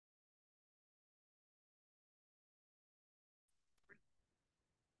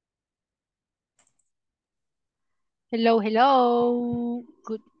Hello, hello.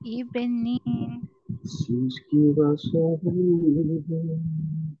 Good evening.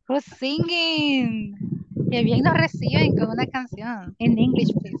 Who's singing? Qué bien nos reciben con una canción. In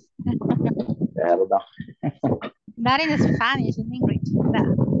English, please. Perdón. Not in Spanish, in English. No,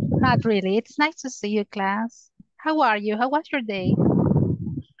 not really. It's nice to see you, class. How are you? How was your day?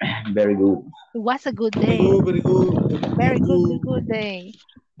 Very good. It was a good Very day. good, very good. Very Me good, too. good, good day.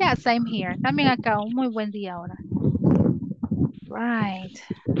 Yeah, same here. También acá, un muy buen día ahora. Right.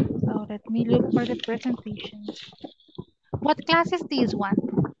 So let me look for the presentation. What class is this one?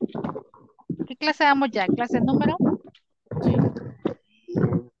 ¿Qué clase vamos ya? ¿Clase número?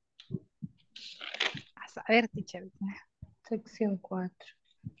 A saber, teacher. Sección 4.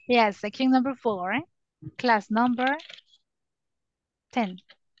 Yes, section number 4. Class number 10.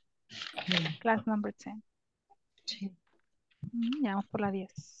 Class number 10. Sí. Ya vamos por la 10.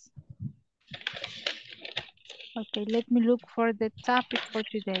 Okay, let me look for the topic for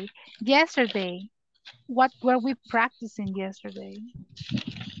today. Yesterday, what were we practicing yesterday?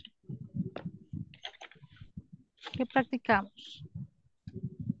 ¿Qué practicamos?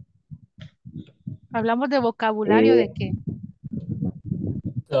 Hablamos de vocabulario de qué?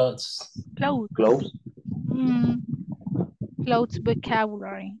 Clothes. Clothes. Close. Clothes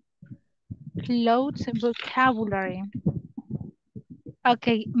vocabulary. Clothes vocabulary.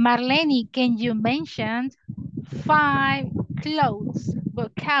 Okay, Marlene, can you mention 5 clothes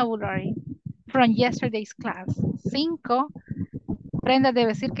vocabulary from yesterday's class? 5 prendas de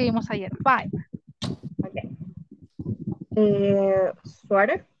vestir que vimos ayer. 5. Okay.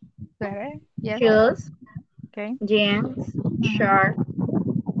 Sweater, Sweater, yes. shoes, Okay. jeans, shirt,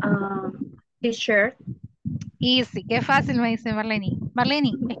 t-shirt. Easy, qué fácil me dice Marlene.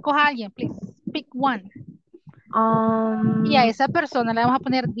 Marlene, escoja a alguien, please. Pick one. Y a esa persona le vamos a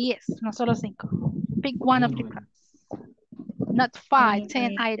poner 10, no solo 5. Pick one of the class. Not 5,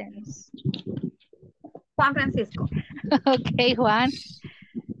 10 items. Juan Francisco. Ok, Juan.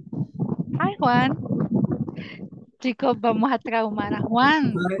 Hi, Juan. Chicos, vamos a traumar a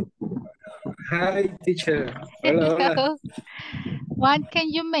Juan. Hi, teacher. Hola, hola. Juan, can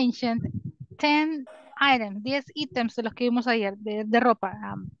you mention 10 items, 10 ítems de los que vimos ayer, de ropa?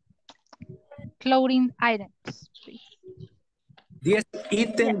 Clothing items. 10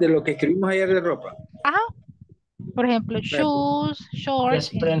 ítems de lo que escribimos ayer de ropa. Ajá. Por ejemplo, shoes, shorts.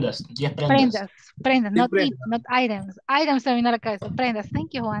 10 prendas, 10 prendas. Prendas, not, prendas. not items. Items se me vino a la cabeza. Prendas.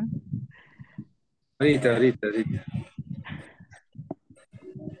 Thank you, Juan. Ahorita.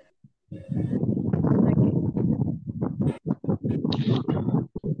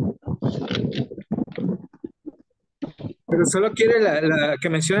 Pero solo quiere la que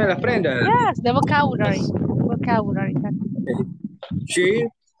menciona las prendas. Yes, the vocabulary. Vocabulary.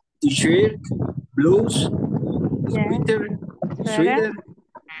 Shirt, t-shirt, blues, Yes. sweater,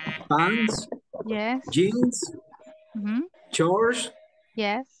 pants, Yes. jeans, shorts,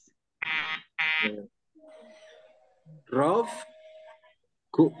 Yes. rough,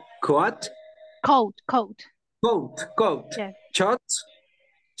 coat, Yes. shorts,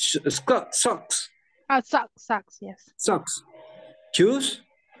 socks, Socks, yes. socks, shoes,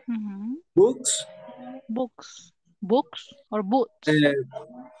 books, Books or boots?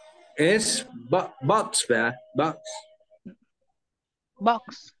 es box, ¿verdad?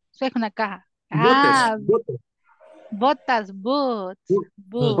 Box. Eso es una caja. Botes.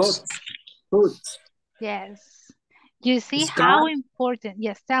 Boots. Yes. You see Scarf. how important.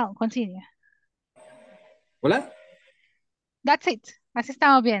 Yes, continue. ¿Hola? That's it. Así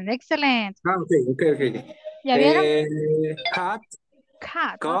estamos bien. Excelente. Ok. ¿Ya vieron? Hat.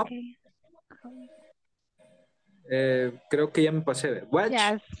 Cup. Okay. Creo que ya me pasé. Watch.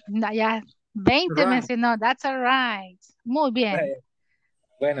 Yes. No, ya 20 mencionó. That's all right. Muy bien.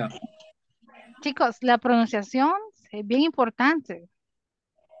 Bueno. Chicos, la pronunciación es bien importante.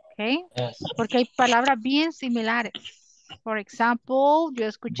 ¿Ok? Yes. Porque hay palabras bien similares. Por ejemplo, yo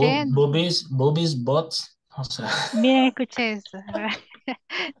escuché... Boobies, bots. O sea. Miren, escuché eso.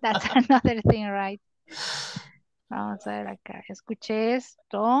 That's another thing, right? Vamos a ver acá. Escuché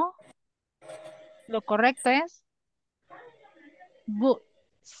esto. Lo correcto es boots.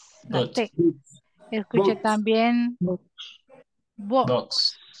 La T. Escuché también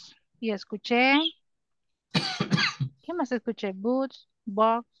box. Y escuché... ¿Qué más escuché? Boots,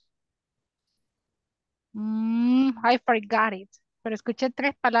 box. I forgot it. Pero escuché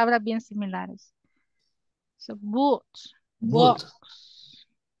 3 palabras bien similares. So, boots, box.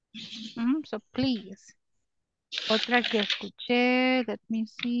 So, please. Otra que escuché, let me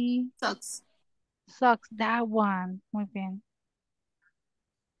see. Socks, that one. Muy bien.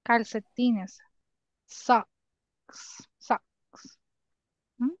 Calcetines. Socks. Socks, socks.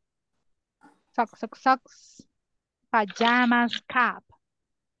 ¿Mm? Socks, socks, socks. Pajamas, cap.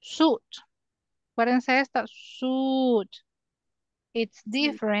 Suit. Acuérdense esta, suit. It's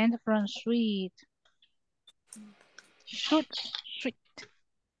different from sweet. Shoot, sweet.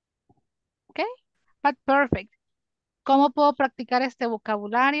 Okay, but perfect. ¿Cómo puedo practicar este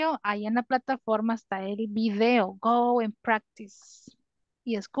vocabulario? Ahí en la plataforma está el video. Go and practice.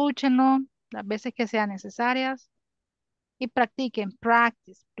 Y escúchenlo las veces que sean necesarias. Y practiquen.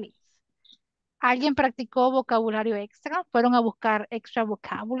 Practice, please. ¿Alguien practicó vocabulario extra? ¿Fueron a buscar extra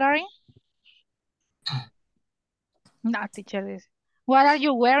vocabulary? No, teacher dice. What are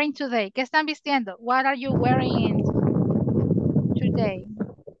you wearing today? ¿Qué están vistiendo? What are you wearing today?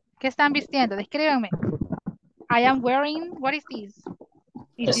 ¿Qué están vistiendo? Descríbanme. I am wearing, what is this?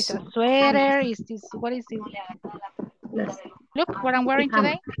 Is this Yes. a sweater? Is this, what is this? Look what I'm wearing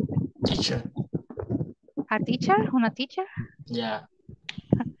today. Teacher. A teacher? ¿Una teacher? Yeah.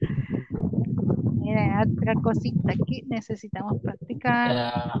 Miren, otra cosita que necesitamos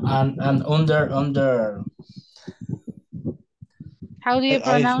practicar. And under. How do you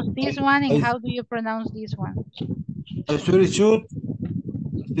pronounce this one and how do you pronounce this one? Solicitud.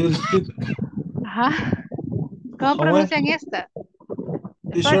 Ajá. ¿Cómo pronuncian esta?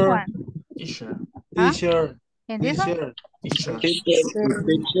 The first Teacher. one. Teacher. Huh? Teacher. And this one? Teacher.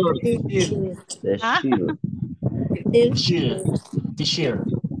 The Ah. shield. Teacher. Teacher.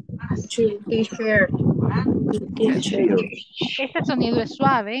 T-shirt. The shield. Este sonido es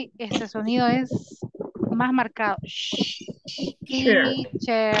suave, este sonido es más marcado. Teacher,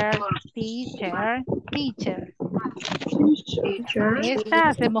 teacher, teacher. Teacher. Esta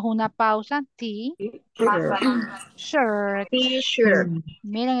hacemos una pausa. T-shirt. T-shirt.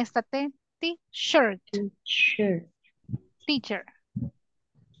 Miren esta T. T-shirt. Shirt. Teacher.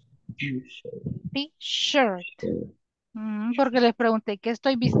 T-shirt. Porque les pregunté, ¿qué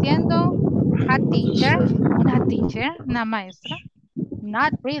estoy vistiendo? A teacher. Una teacher, una maestra.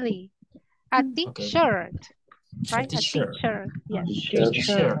 Not really. A t-shirt. Right? A T-shirt. t-shirt. Yes.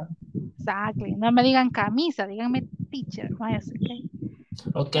 Teacher. Exactly. No me digan camisa, díganme teacher. Maestra, okay?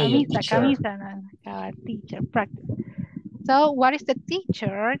 Okay, Camisa, teacher. camisa. No, no, teacher, practice. So, what is the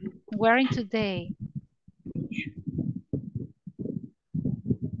teacher wearing today?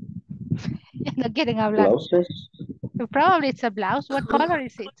 No quieren hablar. Blouses. Probably it's a blouse. What color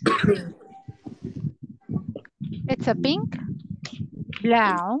is it? It's a pink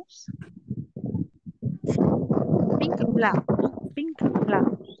blouse. Pink blouse. Pink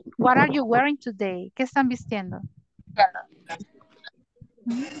blouse. What are you wearing today? ¿Qué están vistiendo?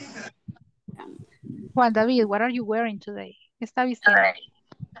 Juan David, what are you wearing today? ¿Qué está vistiendo?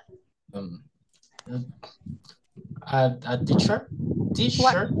 A teacher.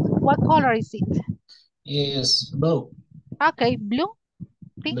 T-shirt What color is it? is blue. Okay, blue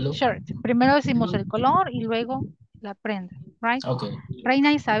t-shirt. Primero decimos el color y luego la prenda, right? Okay.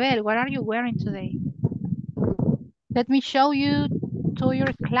 Reina Isabel, what are you wearing today? Let me show you to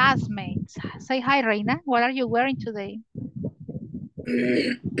your classmates. Say hi, Reina. What are you wearing today?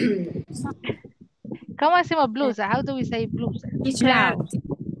 ¿Cómo decimos blusa? How do we say blusa? Blouse.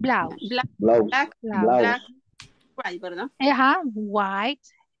 Blouse. Blouse. Blouse. White, ¿verdad? White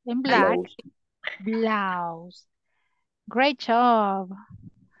and black. Blouse. Great job.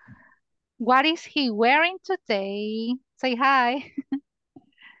 What is he wearing today? Say hi.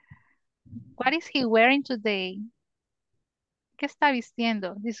 What is he wearing today? ¿Qué está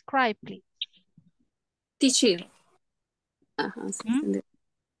vistiendo? Describe, please. Teacher. Ajá, sí, entendí.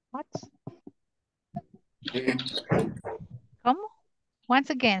 What? ¿Cómo? Once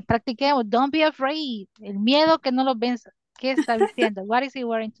again, practiquemos. Don't be afraid. El miedo que no lo venza. ¿Qué está vistiendo? What is he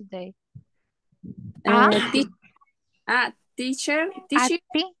wearing today? Teacher. A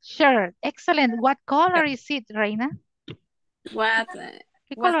t-shirt. Excellent. What color is it, Reina? What?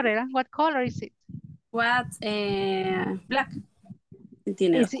 ¿Qué color era? What color is it? What? Black.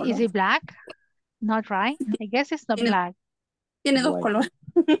 Is it black? Not right. I guess it's not black. Tiene dos colores.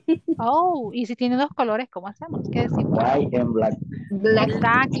 Oh, y si tiene dos colores, ¿cómo hacemos? ¿Qué decimos? White and black.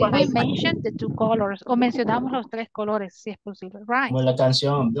 Exactly. We mentioned the two colors. O mencionamos los tres colores, si es posible. Right. Como la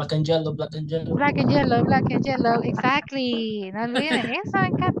canción, black and yellow, black and yellow. Black and yellow, black and yellow. Exactly. No olviden. Eso me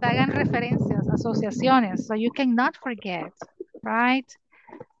encanta. Hagan referencias, asociaciones. So you cannot forget. Right.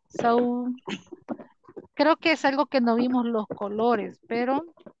 So, creo que es algo que no vimos los colores, pero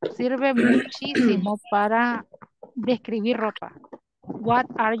sirve muchísimo para describir ropa. What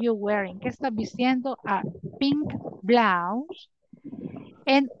are you wearing? ¿Qué estás vistiendo? A pink blouse.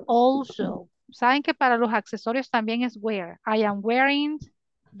 And also, ¿saben que para los accesorios también es wear? I am wearing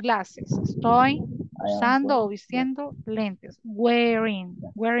glasses. Estoy usando o vistiendo lentes. Wearing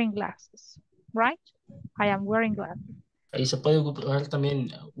glasses. Right? I am wearing glasses. Ahí se puede ocupar también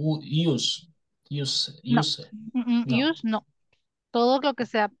use. No. No. Use, no. Todo lo que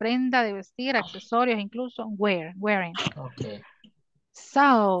sea prenda de vestir, accesorios, incluso wearing. Ok.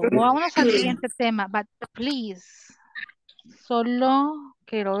 So, vámonos al siguiente tema, but please, solo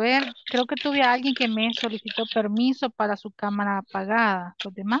quiero ver, creo que tuve a alguien que me solicitó permiso para su cámara apagada.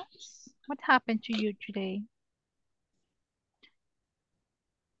 ¿Los demás? What happened to you today?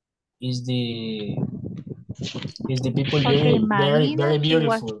 Is the people Okay, very Marina, she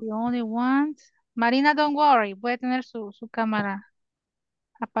was beautiful? the only one. Marina, don't worry, puede tener su cámara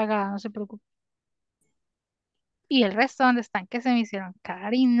apagada, no se preocupe. ¿Y el resto dónde están? ¿Qué se me hicieron?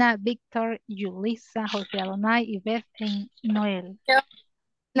 Karina, Víctor, Yulisa, José Adonai, Ivette y Noel.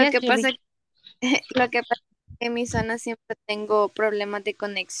 Lo Yes, que Julie. pasa lo que pasa es que en mi zona siempre tengo problemas de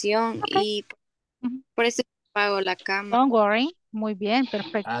conexión y Ujú. por eso pago la cámara. Don't worry. Muy bien,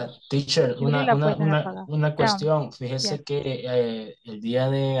 perfecto. Teacher, Julie la puede tener apagada. una cuestión. Fíjese Yes. que el día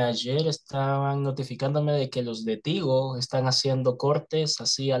de ayer estaban notificándome de que los de Tigo están haciendo cortes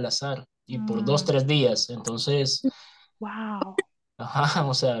así al azar y por 2, 3 días. Entonces, Wow. ajá,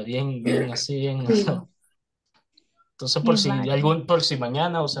 o sea, bien así, bien. Sí. Entonces, Imagine. por si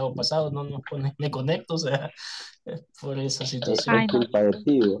mañana, o sea, o pasado me conecto, o sea, por esa situación. Ay, no. culpa de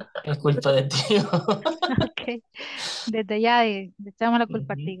ti. Es culpa de Tigo. Ok. Desde ya le echamos la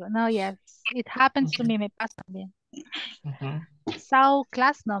culpa a Ujú, ti. No, yes. It happens to me. Me pasa también. ujú. So,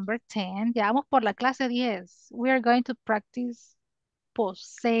 class number 10. Ya vamos por la clase 10. We are going to practice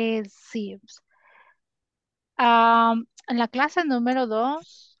possessives. En la clase número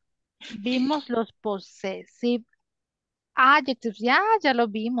 2 vimos los possessive adjectives. Ya lo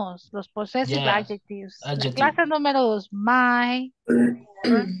vimos. Los possessive Yeah, adjectives. La adjective. clase número 2, my,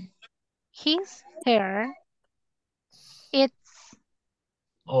 your, his, her, its,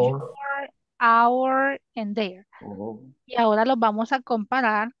 Or your, our, and their. Y ahora los vamos a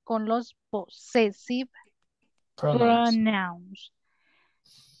comparar con los possessive pronouns. pronouns.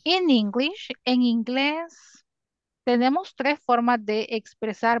 En inglés, tenemos 3 formas de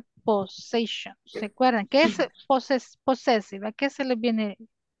expresar possession. ¿Se acuerdan? ¿Qué es possessive? ¿A qué se le viene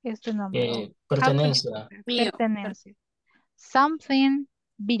este nombre? How can you Pertenencia. compare? Mío. Pertenencia. Something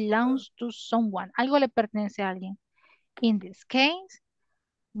belongs to someone. Algo le pertenece a alguien. In this case,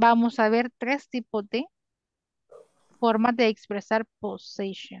 vamos a ver 3 tipos de formas de expresar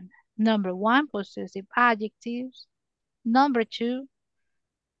possession. Number 1, possessive adjectives. Number 2,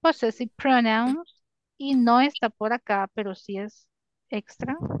 possessive pronouns. Y no está por acá, pero sí es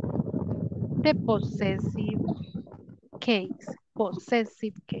extra. The possessive case.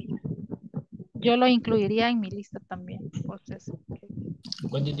 Possessive case. Yo lo incluiría en mi lista también. Possessive case.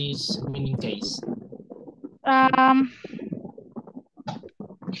 What did this mean in case?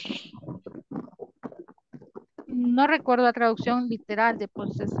 No recuerdo la traducción literal de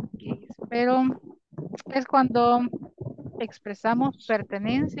possessive case, pero es cuando expresamos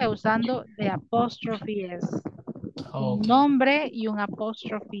pertenencia usando de apostrophe s. Un Okay. nombre y un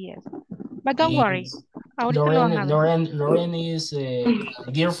apostrophe s. But don't worry, Is ahorita lo van a ver. Lauren is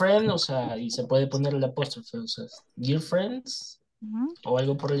girlfriend, o sea, y se puede poner el apóstrofe, o sea, girlfriends Ujú. o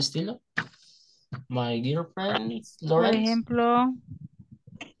algo por el estilo. My girlfriend, Por Lauren. ejemplo,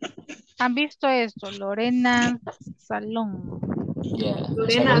 ¿han visto esto? Lorena Salón. Yeah, el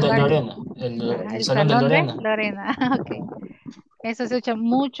Lorena. salón de Lugar- Lorena. Ajá, El el salón de salón de Lorena. Lorena. Ok. Eso se usa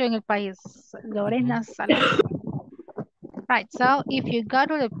mucho en el país. Lorena Salón. Right, so if you go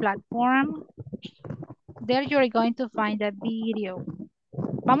to the platform, there you're going to find a video.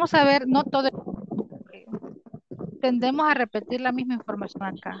 Vamos a ver, no todo, tendemos a repetir la misma información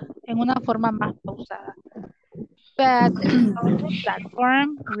acá, en una forma más pausada. But on the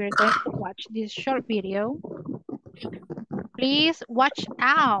platform, we're going to watch this short video. Please watch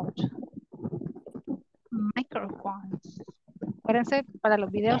out. Microphones. Acuérdense, para los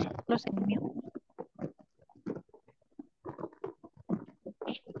videos, los en mute.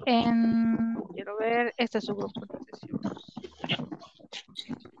 Quiero ver, este es su grupo de sesiones.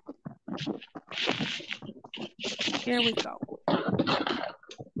 Here we go.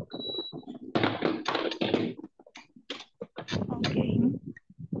 Okay.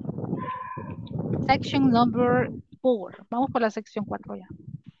 Section number 4. Vamos por la sección 4 ya.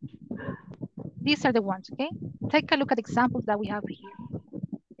 These are the ones, okay? Take a look at examples that we have here.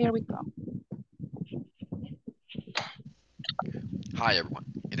 Here we go. Hi everyone.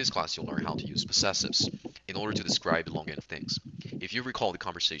 In this class you'll learn how to use possessives in order to describe belonging of things. If you recall the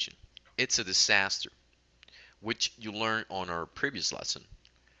conversation, it's a disaster, which you learned on our previous lesson.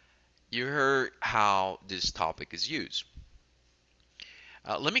 you heard how this topic is used.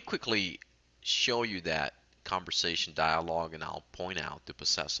 Let me quickly show you that conversation dialogue, and I'll point out the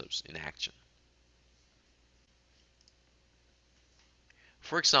possessives in action.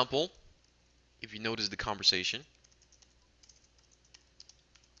 For example, if you notice the conversation,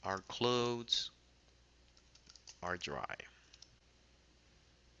 our clothes are dry.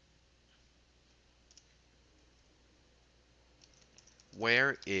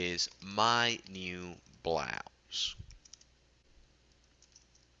 Where is my new blouse?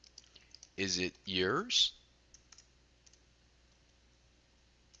 Is it yours?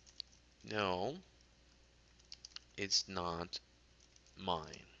 No, it's not mine.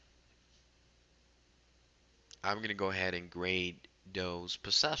 I'm going to go ahead and grade those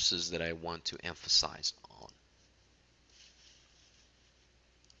possessives that I want to emphasize on.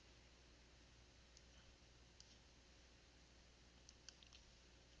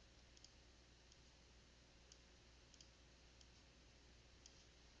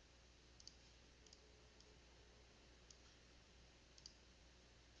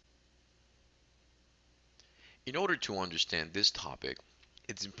 In order to understand this topic,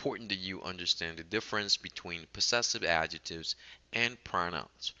 it's important that you understand the difference between possessive adjectives and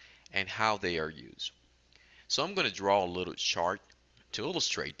pronouns and how they are used. So I'm going to draw a little chart to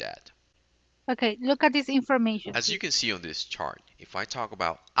illustrate that. Okay, look at this information. As you can see on this chart, if I talk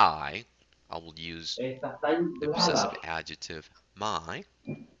about I will use the possessive adjective my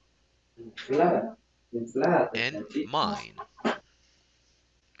and mine.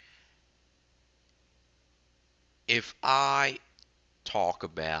 If I talk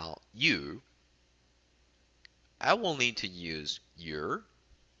about you, I will need to use your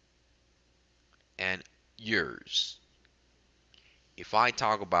and yours. If I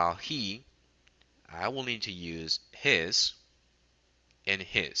talk about he, I will need to use his and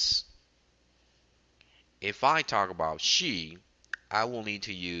his. If I talk about she, I will need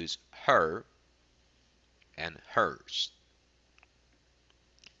to use her and hers.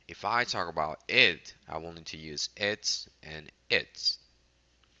 If I talk about it, I will need to use its and its.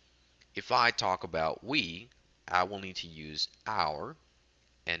 If I talk about we, I will need to use our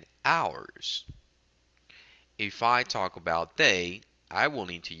and ours. If I talk about they, I will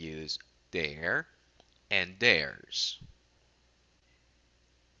need to use their and theirs.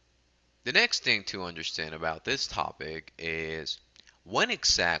 The next thing to understand about this topic is when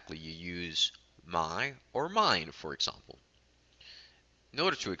exactly you use my or mine, for example. In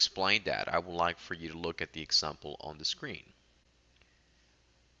order to explain that, I would like for you to look at the example on the screen.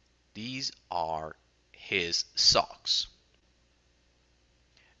 These are his socks.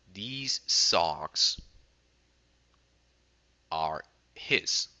 These socks are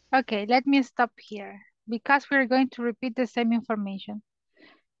his. Okay, let me stop here because we're going to repeat the same information.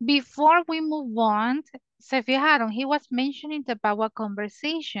 Before we move on, se fijaron, he was mentioning about a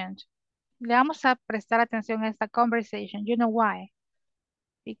conversation. Le vamos a prestar atención a esta conversation. You know why?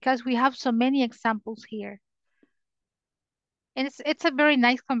 Because we have so many examples here. And it's a very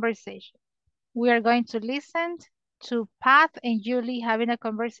nice conversation. We are going to listen to Pat and Julie having a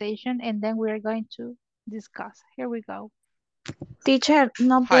conversation, and then we are going to discuss. Here we go. Teacher,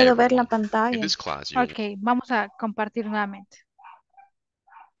 no Hi puedo ver la everyone. In pantalla. this class, you'll Ok, vamos a compartir nuevamente.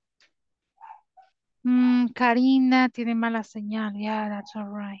 Karina tiene mala señal. Yeah, that's all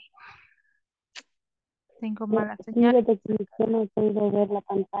right. Tengo mala señal. Desde que usted no puedo ver la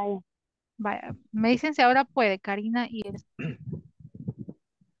pantalla. Vaya, me dicen si ahora puede, Karina y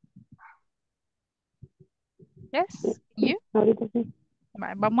Yes, you. Ahorita sí.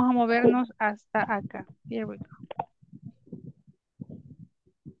 Vale, vamos a movernos hasta acá. Here we go.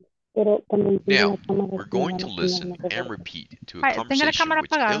 Pero cuando Now, we're going to listen and repeat to a Vale, tenga la conversation cámara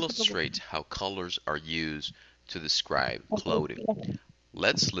which apagada, no se illustrates how colors are used to describe clothing.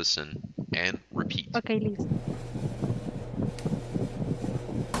 Let's listen and repeat. Okay, listo.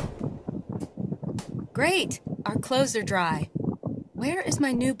 Great! Our clothes are dry. Where is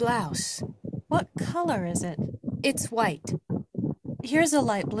my new blouse? What color is it? It's white. Here's a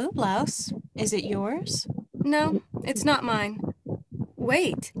light blue blouse. Is it yours? No, it's not mine.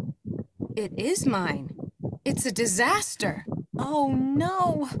 Wait, it is mine. It's a disaster. Oh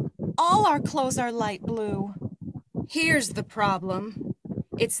no! All our clothes are light blue. Here's the problem.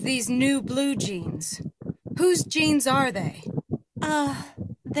 It's these new blue jeans. Whose jeans are they?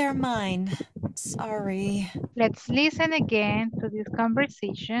 They're mine. Sorry. Let's listen again to this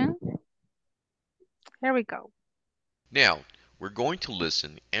conversation. Here we go. Now, we're going to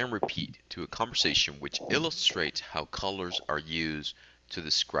listen and repeat to a conversation which illustrates how colors are used to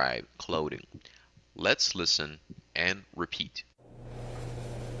describe clothing. Let's listen and repeat.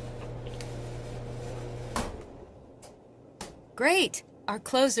 Great. Our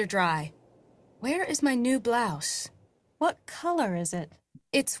clothes are dry. Where is my new blouse? What color is it?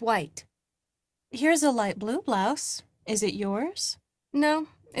 It's white. Here's a light blue blouse. Is it yours? No,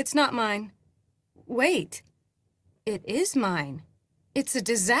 it's not mine. Wait. It is mine. It's a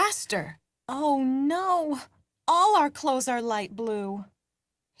disaster. Oh no! All our clothes are light blue.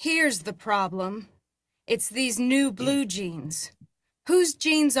 Here's the problem. It's these new blue jeans. Whose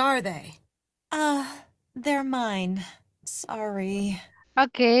jeans are they? They're mine. Sorry.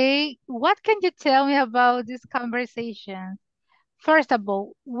 Okay, what can you tell me about this conversation? First of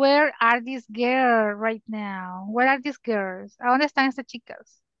all, where are these girls right now? Where are these girls? ¿A dónde están estas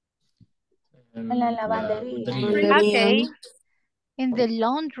chicas? En la lavandería. Okay, in the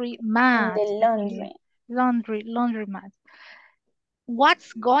laundry mat. In the laundry. Laundry mat.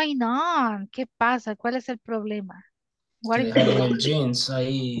 What's going on? ¿Qué pasa? ¿Cuál es el problema? What Que is dejaron el jeans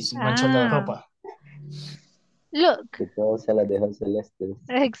ahí sin manchar la ropa. Look. Que todo se las dejó celestes.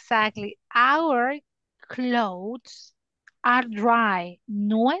 Exactly. Our clothes are dry.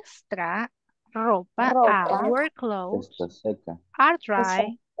 Nuestra ropa, our clothes Está seca. are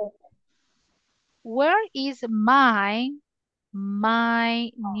dry. Where is my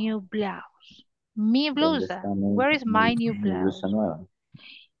new blouse? Mi ¿Dónde blusa. está mi- Where is my new mi blouse? blusa nueva?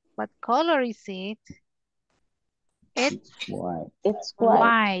 What color is it? It's White. It's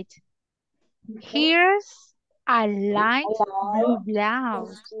white. Here's a light blue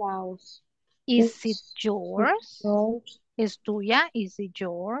blouse. Is it yours? ¿Es tuya? Is it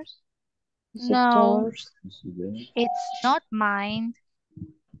yours? No, it's not mine.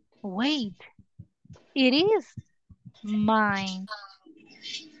 Wait, it is mine.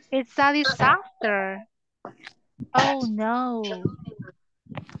 It's a disaster. Oh no.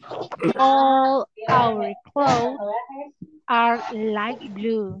 All our clothes are light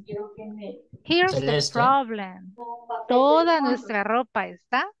blue. Here's the Celeste. problem. Toda nuestra ropa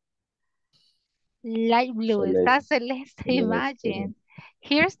está light blue, está celeste, imagine.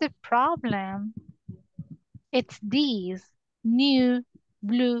 Here's the problem. It's these new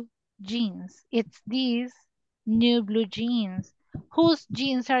blue jeans. It's these new blue jeans. Whose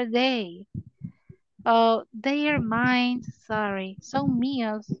jeans are they? Oh, they are mine. Sorry. Son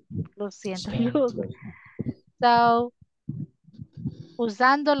míos. Lo siento. Look. So,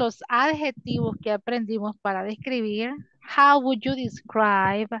 usando los adjetivos que aprendimos para describir, how would you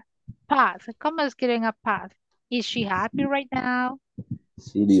describe path? ¿Cómo describen a path? Is she happy right now?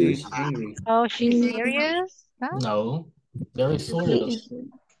 Serious. Oh, she's serious? ¿No? No, very furious.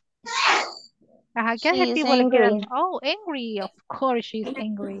 Ajá, ¿qué She is adjetivo le queda? angry. Oh, angry. Of course she's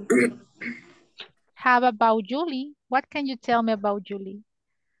angry. How about Julie? What can you tell me about Julie?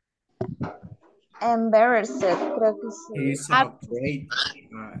 Embarrassed, creo que sí. He's afraid.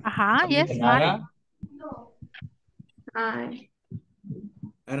 Ajá, yes, Mari. Nada.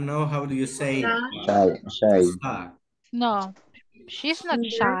 I don't know how do you say Shy. No, she's not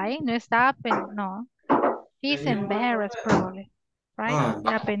shy. No está no. She's embarrassed probably. Right?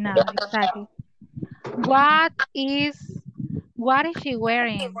 Está penada, exactly. What is she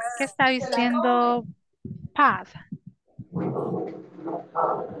wearing? ¿Qué está vistiendo Paz?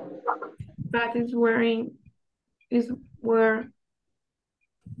 That is wear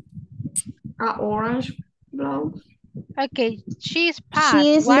a orange blouse. Okay, she's Paz.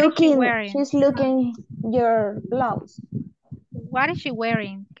 She is What is she looking. wearing? She's looking your blouse. What is she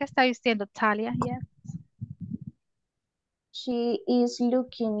wearing? ¿Qué está vistiendo Talia? Yeah. She is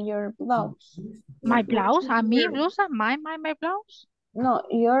looking your blouse. My blouse? ¿A mi blusa? My blouse? No,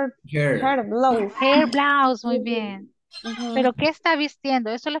 your her blouse. Her blouse, muy bien. Pero ¿qué está vistiendo?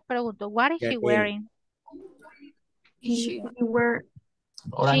 Eso les pregunto. What is she wearing? She wear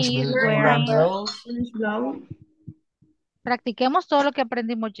She is orange wearing. blouse. Practiquemos todo lo que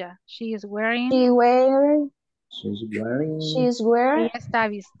aprendimos ya. She is wearing. She's wearing. Ella está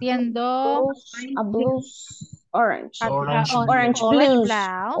vistiendo. A blouse. Orange. Orange blouse.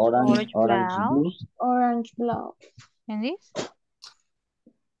 Orange blouse. And this?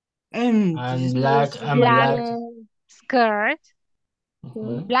 and black skirt.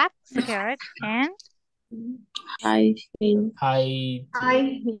 Black skirt and high heels.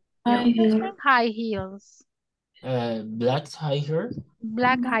 black high hair.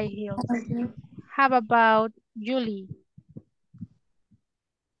 Black high heels. How about Julie?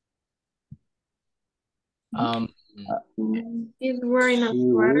 She's wearing a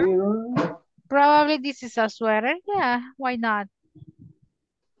sweater. Probably this is a sweater. Yeah, why not?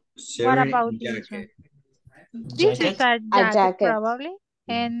 What about this one? This is a jacket probably.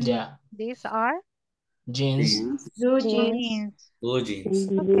 And these are? Jeans. Blue jeans.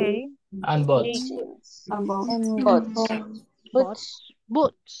 Okay. And boots. And boots. Boots.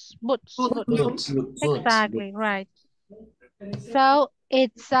 Boots. Exactly, right. So,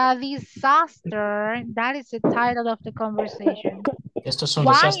 it's a disaster. That is the title of the conversation. Esto es un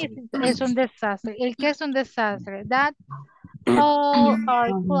Why desastre. es un desastre? ¿El qué es un desastre? That all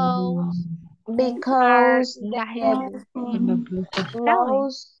our clothes are Because lajeables.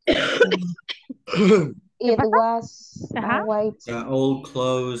 clothes, it was a white. The old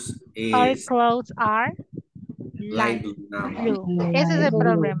clothes Our is clothes are light light blue now. blue. Ese es el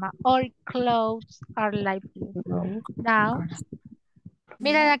problema. Our clothes are light blue. Now,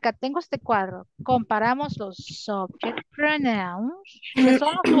 mira acá, tengo este cuadro. Comparamos los subject pronouns, que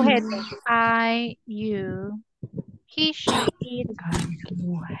son los sujetos. I, you, he, she, it,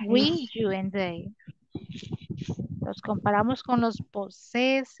 we, you, and they. Los comparamos con los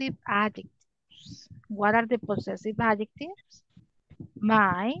possessive adjectives. What are the possessive adjectives?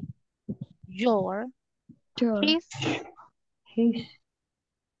 My, your, his,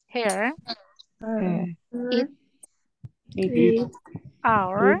 her, it,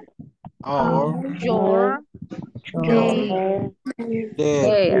 our, your,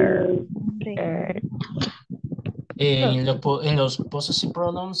 they, There. En los possessive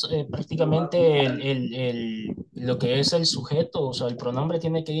pronouns, prácticamente lo que es el sujeto, o sea, el pronombre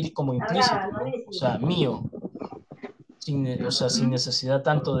tiene que ir como implícito, ¿no? O sea, mío. Sin necesidad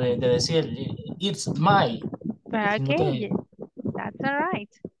tanto de decir, it's my. Okay, that's all right.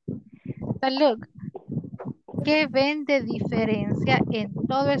 So look, ¿qué ven de diferencia en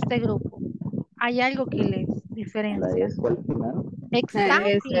todo este grupo? ¿Hay algo que les diferencia?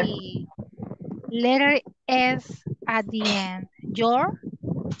 Exactly. Letter S at the end. Your,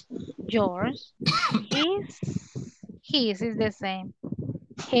 yours, his is the same.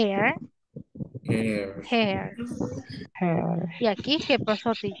 Her, hers. ¿Y aquí qué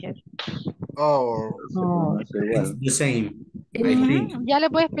pasó, teacher? It's the same, I think. Ya les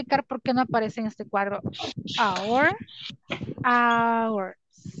voy a explicar por qué no aparece en este cuadro. Our, ours,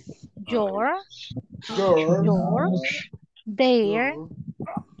 your, yours, their,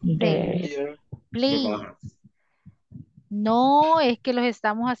 please. No es que los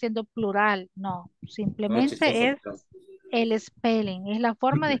estamos haciendo plural, no. Simplemente es el spelling, es la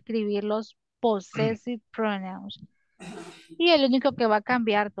forma de escribir los possessive pronouns. Y el único que va a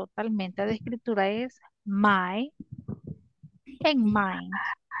cambiar totalmente de escritura es my and mine.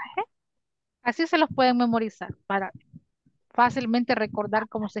 ¿Okay? Así se los pueden memorizar para fácilmente recordar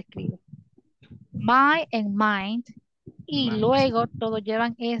cómo se escribe. My and mine. Y luego todos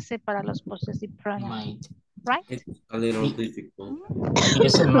llevan S para los possessive pronouns. Right? It's a little difficult. Y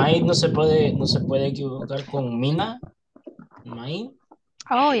ese might no se puede equivocar con mina. Might.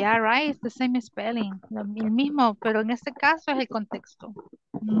 Oh, yeah, right. It's the same spelling. El mismo, pero en este caso es el contexto.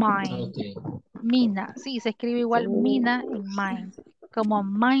 Mine. Okay. Mina. Sí, se escribe igual mina en mine. Como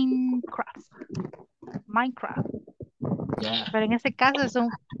Minecraft. Minecraft. Yeah. Pero en este caso es un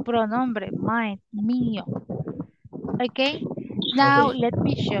pronombre. Mine. Mío. Okay. Now, let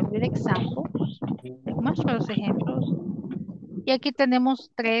me show you the examples. Les muestro los ejemplos. Y aquí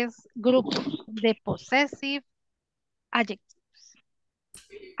tenemos 3 grupos de possessive adjectives.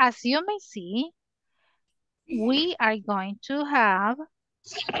 As you may see, we are going to have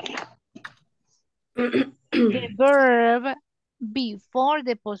the verb before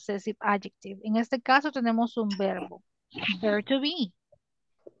the possessive adjective. En este caso tenemos un verbo. Verb to be.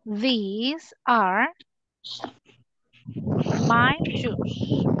 These are my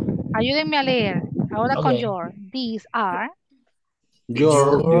shoes. Ayúdenme a leer. Ahora con your. These are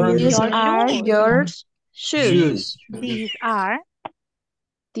Your shoes. These are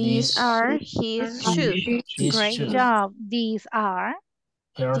his shoes. Great job. These are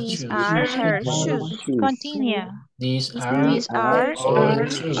her shoes. Continue. These are our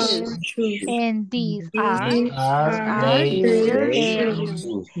shoes. And these are their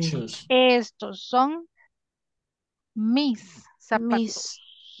shoes. Estos son mis zapatos.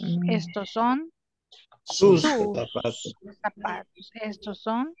 Estos son Sus zapatos. Estos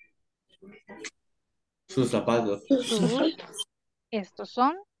son sus zapatos. Estos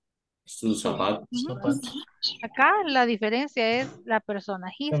son Sus zapatos. Acá la diferencia es la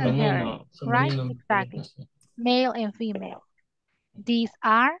persona. His and her. Right? Exactly. Male and female. These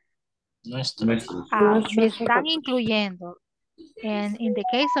are nuestros. me están incluyendo. And in the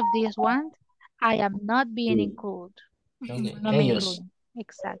case of this one, I am not being included. Okay. No me incluyen.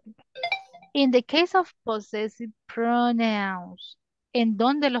 Exactly. In the case of possessive pronouns, ¿en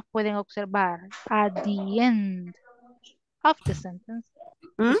dónde los pueden observar? At the end of the sentence.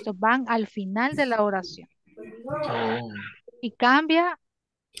 Estos van al final de la oración. Oh. Y cambia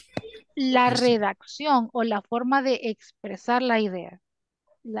la redacción o la forma de expresar la idea.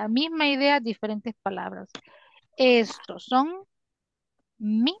 La misma idea, diferentes palabras. Estos son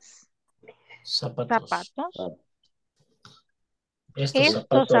mis Zapatos. zapatos. Estos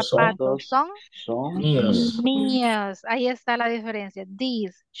Estos zapatos son míos. míos. Ahí está la diferencia.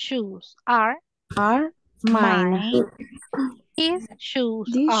 These shoes are Mine. These shoes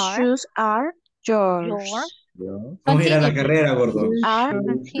These are shoes are yours. yours. Vamos a ir a la Continue, carrera, gordo. Are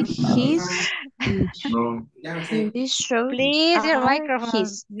Continue. his. No. These shoes Please, your are microphone.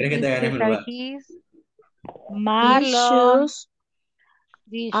 his. ¿Quieres que te ganes These mi are lugar? his. These Marlon. shoes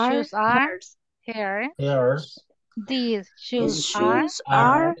These are shoes are hers. her. Yours. These These shoes are shoes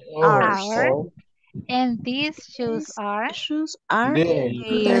are ours. ours. And these shoes These are shoes are Theirs.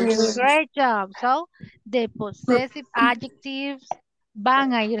 theirs. great job. So, the possessive adjectives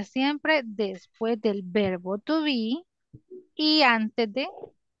van a ir siempre después del verbo to be y antes de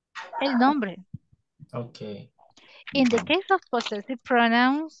el nombre. Okay. In the case of possessive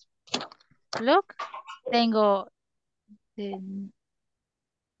pronouns, look, tengo the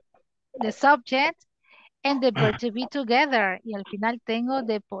subject and the verb to be together. Y al final tengo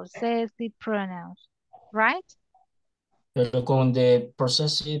the possessive pronouns, right? Pero con the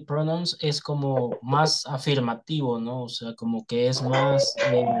possessive pronouns es como más afirmativo, ¿no? O sea, como que es más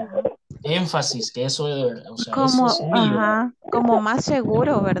énfasis, que eso, o sea, eso es mío. Ajá, como más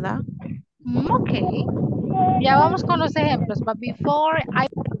seguro, ¿verdad? Ok. Ya vamos con los ejemplos. But before I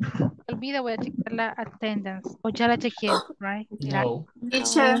olvide, voy a checar la attendance. O ya la chequeé, right? Mira. No.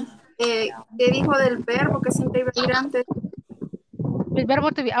 Teacher, ¿qué dijo del verbo que siempre iba a ir antes? El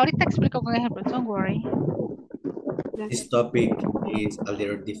verbo to be. Ahorita explico con ejemplos. Don't worry. This topic is a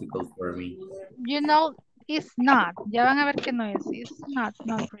little difficult for me. You know, it's not. Ya van a ver que no es. It's not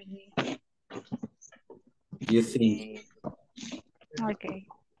really. You think? Okay.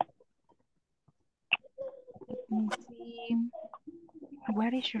 Let me see.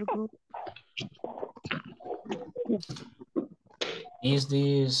 Where is your group? Is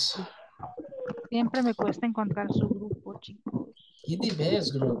this... Siempre me cuesta encontrar su grupo, chicos. It's the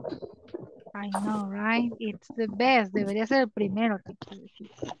best group. I know, right? It's the best. Debería ser el primero.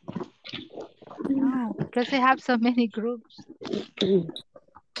 No, because they have so many groups.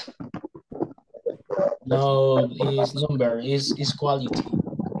 No, it's number, is quality.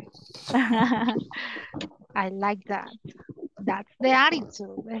 I like that. That's the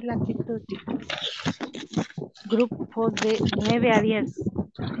attitude. Es la actitud, chicos. Grupo de 9 a 10.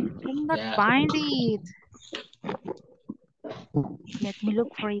 Cannot Yeah. find it. Let me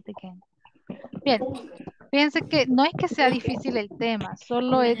look for it again. Bien, fíjense que no es que sea difícil el tema,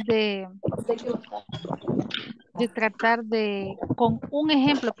 solo es de tratar de, con un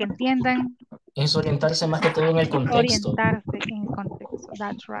ejemplo que entiendan, Es orientarse más que todo en el contexto. orientarse en contexto.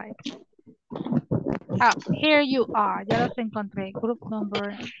 That's right. Ah, here you are. Ya los encontré. Group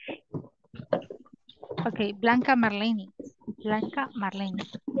number. Ok, Blanca Marlene. Blanca Marlene.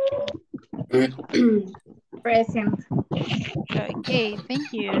 Present. Ok,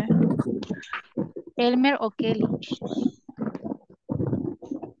 thank you. Elmer o Kelly.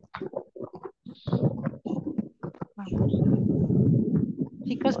 Vamos.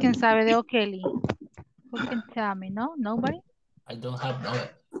 Chicos, ¿quién sabe de O'Kelly? Who can tell me? No? Nobody? I don't have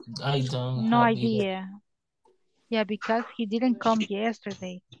No have idea. Yeah, because he didn't come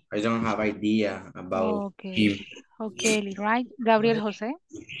yesterday. I don't have idea about Okay. him, O'Kelly, right? Gabriel Jose?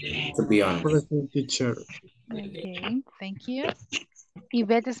 to be honest. Present teacher. Okay, thank you.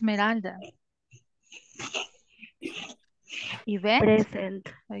 Yvette Esmeralda. Yvette? Present.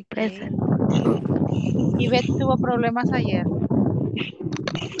 Okay. Present. Yvette tuvo problemas ayer.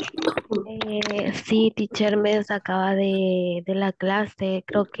 Sí, teacher, me sacaba de la clase.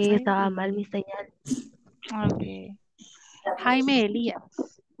 Creo que estaba mal mi señal. Ok. Jaime Elías.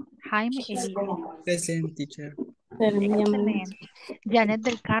 Jaime Elías. Present teacher. Excelente. Janet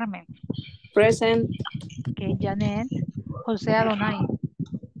del Carmen. Present. Ok, Janet. José Adonai.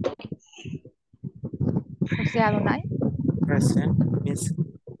 José Adonai. Present. Miss.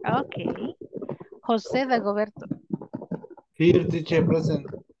 Ok. José Dagoberto. Here teacher present.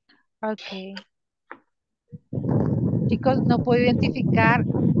 Ok. Chicos, no puedo identificar.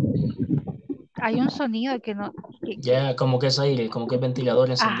 Hay un sonido que no. Ya, como que es aire, como que es ventilador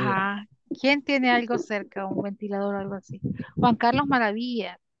encendido. Ajá. ¿Quién tiene algo cerca? Un ventilador o algo así. Juan Carlos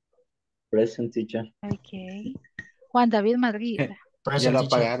Maravilla. Present teacher. Ok. Juan David Madrid. Ya lo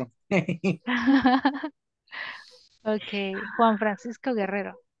apagaron. Ok. Juan Francisco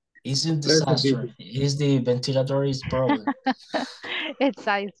Guerrero. It's a disaster. It's the ventilator is problem. It's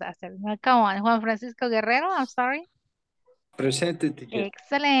a disaster. No, come on. Juan Francisco Guerrero, I'm sorry. Presente, teacher.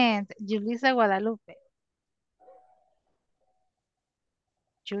 Excelente. Julissa Guadalupe.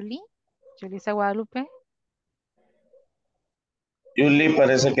 Julie. Julissa Guadalupe. Julie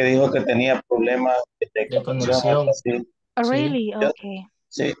parece que dijo que tenía problemas de conexión, algo conexión. así. Oh, Sí. really? Yo- Okay.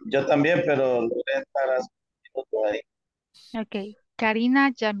 Sí, yo también, pero logré entrar hace un minuto ahí. Okay.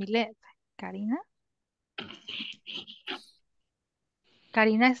 Karina Yamilet. Karina.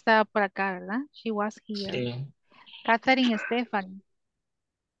 Karina estaba por acá, ¿verdad? She was here. Sí. Catherine Stephanie.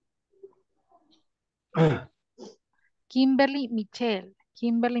 Kimberly Michelle.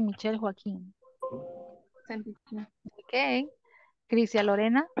 Kimberly Michelle Joaquín. Ok. Crisia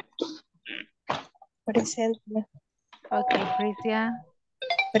Lorena. Presente. Ok, Crisia.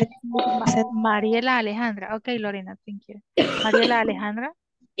 Mariela Alejandra. Ok, Lorena, thank you. Mariela Alejandra.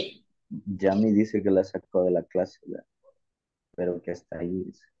 Yami dice que la sacó de la clase, pero que está ahí.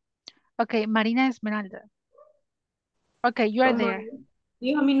 Dice. Ok, Marina Esmeralda. Ok, you are there. Me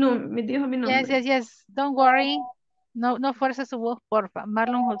dijo mi nombre. Yes, yes, yes. Don't worry. No, no fuerce su voz, porfa.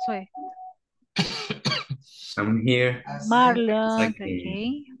 Marlon Josué. I'm here. Marlon,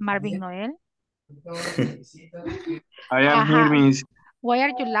 Okay. ok. Marvin Noel. I am here, Ajá. Miss. Why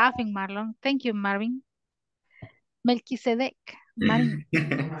are you laughing, Marlon? Thank you, Marvin. Melquisedec. Marín.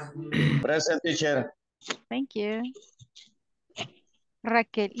 Present, teacher. Thank you.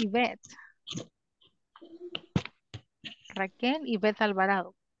 Raquel Ivette. Raquel Ivette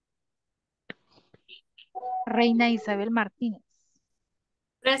Alvarado. Reina Isabel Martínez.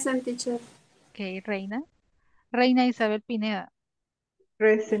 Present, teacher. Ok, Reina. Reina Isabel Pineda.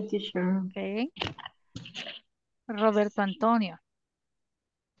 Present, teacher. Ok. Roberto Antonio.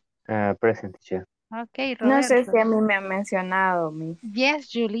 Present, teacher. Ok, No sé Roberto. si a mí me han mencionado, Yes,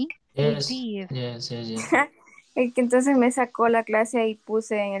 Julie. We Yes, did. yes, yes, yes. Es que entonces me sacó la clase y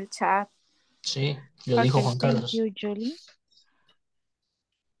puse en el chat. Sí, lo dijo Juan Thank Carlos. you, Julie.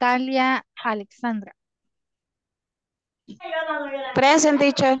 Talia Alexandra. Present,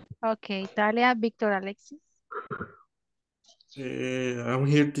 teacher. Ok, Talia Víctor Alexis. I'm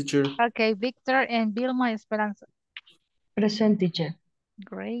here, teacher. Ok, Víctor and Vilma Esperanza. Present, teacher.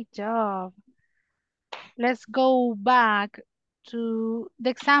 Great job. Let's go back to the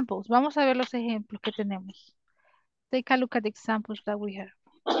examples. Vamos a ver los ejemplos que tenemos. Take a look at the examples that we have.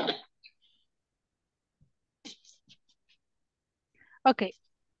 Okay.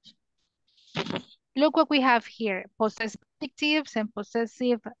 Look what we have here. Possessive adjectives and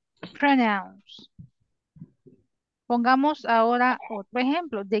possessive pronouns. Pongamos ahora otro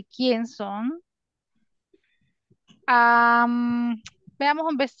ejemplo. ¿De quién son? Veamos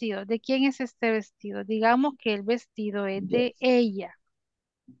un vestido. ¿De quién es este vestido? Digamos que el vestido es de ella.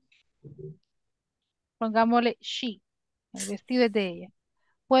 Pongámosle she. El vestido es de ella.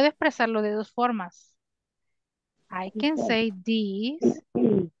 Puedo expresarlo de dos formas. I can say this.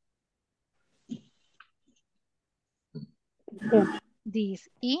 This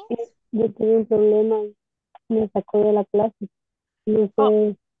is. Yo tuve un problema, me sacó de la clase. No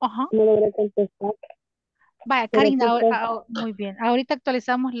sé, Ajá. no logré contestar. Vaya, Pero Karina, sí, muy bien. Ahorita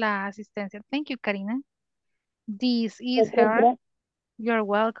actualizamos la asistencia. Thank you, Karina. This is Muchas her. gracias. You're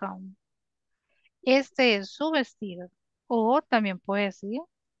welcome. Este es su vestido. O también puede decir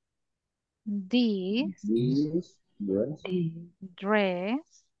this This dress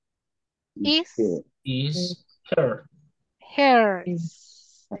is is Is her.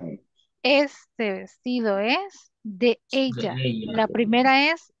 hers. Este vestido es de ella. De ella. La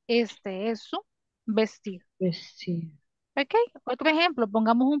primera es, este es su vestido. Vestido. Ok, otro ejemplo,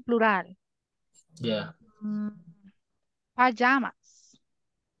 pongamos un plural. Yeah. Pajamas.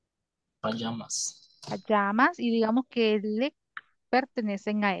 Pajamas. Pajamas y digamos que le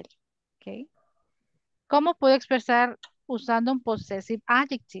pertenecen a él. Ok. ¿Cómo puedo expresar usando un possessive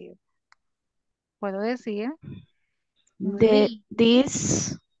adjective? Puedo decir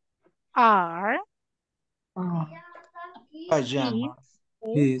These are Pajama.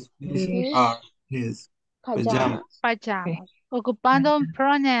 his His pajamas. pajamas. Ocupando un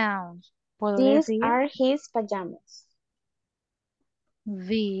pronouns. Puedo These decir are his pajamas.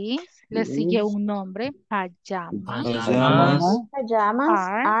 these, le sigue un nombre, pajamas, Pajamas. Pajamas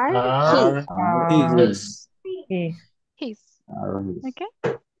are Are his. his. Ok,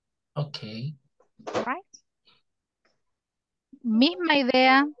 okay. right. Misma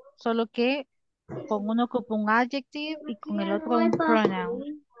idea, solo que con uno ocupa un adjective y con el otro un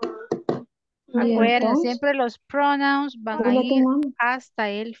pronoun. Acuérdense, siempre los pronouns van a ir hasta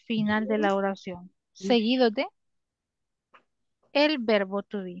el final de la oración, seguido de el verbo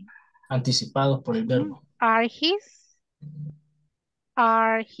to be. Anticipados por el verbo. Are his,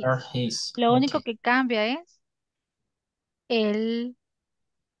 are his. Are his. Lo único Okay. que cambia es el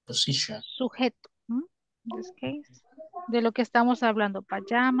Position. sujeto. In this case, de lo que estamos hablando,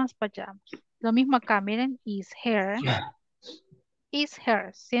 pajamas, pajamas. Lo mismo acá, miren, is her. Is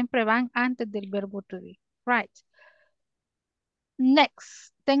her. Siempre van antes del verbo to be. Right.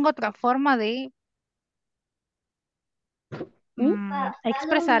 Next. Tengo otra forma de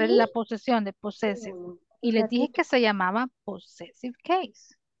expresar la posesión de possessive. Y les dije que se llamaba possessive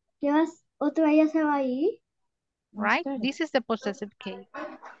case. ¿Otra ya se va a ir? Right? This is the possessive case.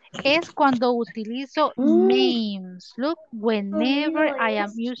 Es cuando utilizo names. Look, whenever I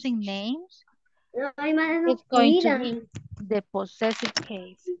am using names, it's going to be the possessive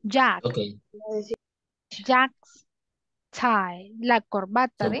case. Jack. Okay. Jack's tie. La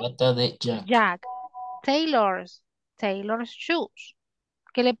corbata de Corbata de Jack. Jack. Taylor's shoes.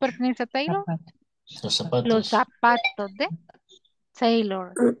 ¿Qué le pertenece a Taylor? Los zapatos. Los zapatos de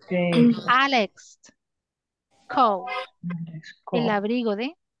Taylor. Alex coat. El abrigo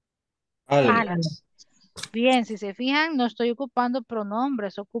de Alex. Bien, si se fijan, no estoy ocupando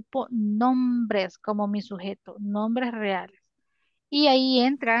pronombres, ocupo nombres como mi sujeto, nombres reales. Y ahí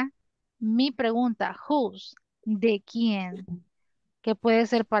entra mi pregunta, whose, ¿de quién? Que puede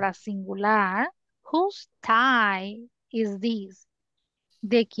ser para singular. Whose tie is this?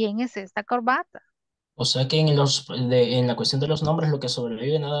 ¿De quién es esta corbata? O sea que en la cuestión de los nombres lo que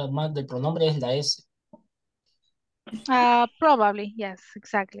sobrevive nada más del pronombre es la S. Probably, yes,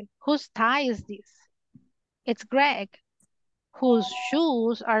 exactly. Whose tie is this? It's Greg. Whose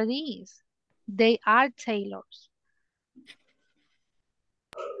shoes are these? They are Taylor's.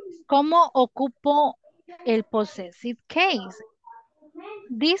 ¿Cómo ocupo el possessive case?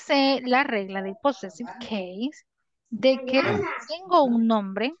 Dice la regla del possessive case de que tengo un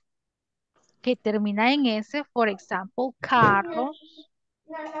nombre que termina en S, por ejemplo, Carlos.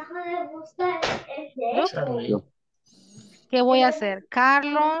 Look. ¿Qué voy a hacer?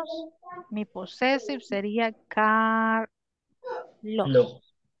 Carlos, mi possessive sería Carlos.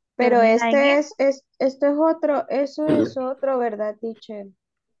 Pero Termina en S. esto es otro, eso es otro, ¿verdad, teacher?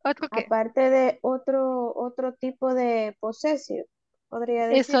 ¿Otro qué? Aparte de otro tipo de possessive, podría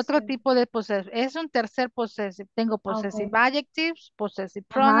Es decirse. otro tipo de possessive. Es un tercer possessive. Tengo possessive Ok. adjectives, possessive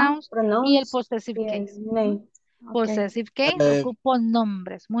Ajá, pronouns y el pronouns possessive y el case. name. Ok. Possessive case, ocupo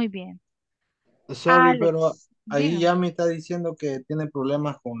nombres. Muy bien. Sorry, pero Alex, ahí dígame. ya me está diciendo que tiene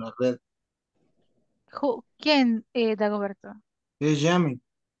problemas con la red. ¿Quién, Dagoberto? Es Yami.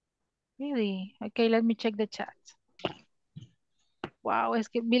 Really? Okay, let me check the chat. Wow, es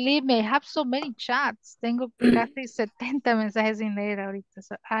que, believe me, I have so many chats. Tengo casi 70 mensajes sin leer ahorita,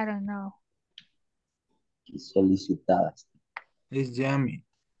 so I don't know. Solicitadas. Es Yami.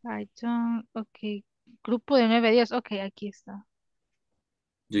 I don't, okay. Grupo de 9 a 10, ok, aquí está.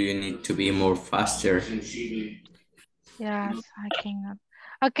 Do you need to be more faster? Yes, I cannot.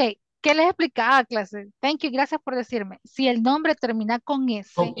 Ok, ¿qué les explicaba, clase? Thank you, gracias por decirme. Si el nombre termina con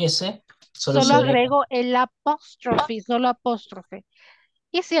S, Con S, solo se agrega. agrego el apóstrofe, solo apóstrofe.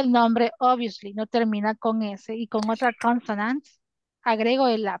 Y si el nombre, obviously, no termina con S y con otra consonant, agrego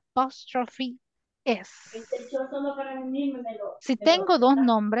el apóstrofe S. Si tengo dos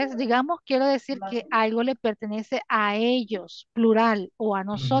nombres, digamos, quiero decir que algo le pertenece a ellos, plural, o a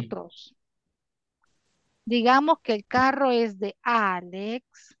nosotros. Digamos que el carro es de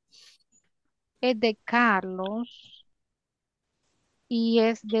Alex, es de Carlos y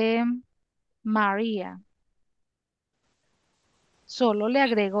es de María. Solo le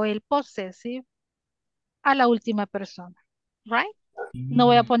agrego el possessive a la última persona, right? No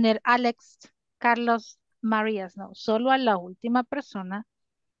voy a poner Alex, Carlos, Marías, no. Solo a la última persona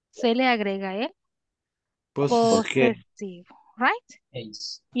se le agrega el possessive, right?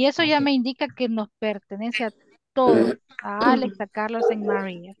 Y eso ya me indica que nos pertenece a todos, a Alex, a Carlos y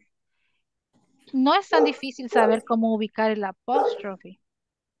María. No es tan difícil saber cómo ubicar el apóstrofe.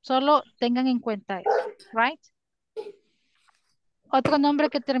 Solo tengan en cuenta eso, right? Otro nombre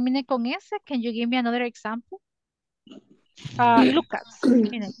que termine con S. Can you give me another example? Lucas.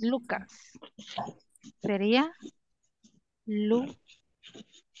 Miren, Lucas. Sería Lucas.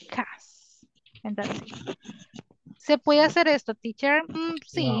 And that's it. ¿Se puede hacer esto, teacher?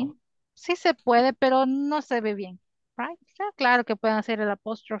 Sí. No. Sí se puede, pero no se ve bien, right? Claro que pueden hacer el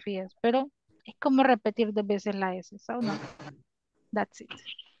apóstrofe, pero es como repetir dos veces la S. So no. That's it.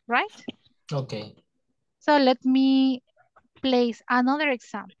 Right? Okay. So let me place another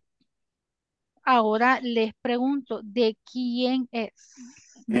example. Ahora les pregunto, ¿de quién es?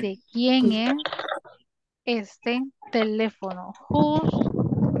 ¿De quién es este teléfono? Whose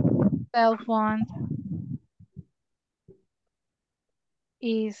cell phone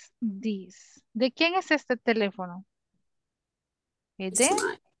is this? ¿De quién es este teléfono? Es de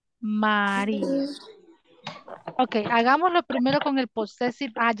María. Ok, hagámoslo primero con el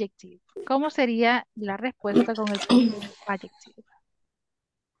possessive adjective. ¿Cómo sería la respuesta con el possessive adjective?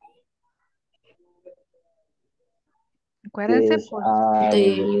 Acuérdense, These are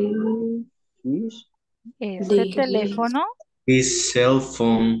his. este teléfono. His cell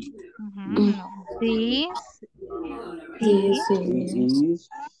phone. No. This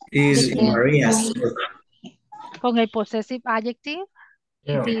Is ¿de qué? Maria's. Con el possessive adjective.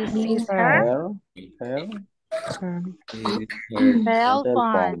 This is her cell Cell phone.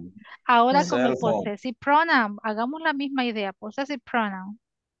 phone. Ahora con el Cell phone. possessive pronoun. Hagamos la misma idea. Possessive pronoun.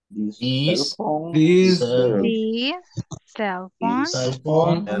 This cell Is phone This here. This cell phone cell This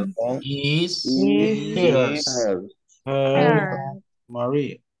phone Cell phone is is hers. hers. her.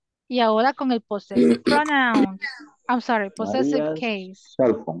 Maria. Y ahora con el possessive pronoun. I'm sorry, possessive Maria's case.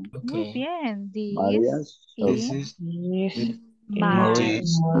 cell phone. Muy Okay. bien. This Maria's cell is phone. María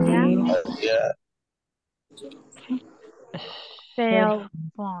Maria cell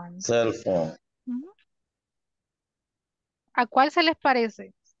phone. cell phone. Ujú. ¿A cuál se les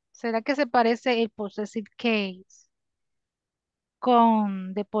parece? ¿Será que se parece el possessive case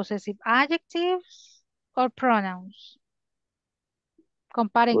con the possessive adjectives o pronouns?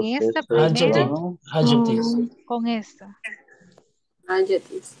 Comparen esta Possessive primera pronoun. Adjectives. con esta.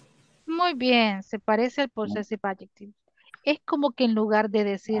 Adjectives. Muy bien, se parece al possessive adjective. Es como que en lugar de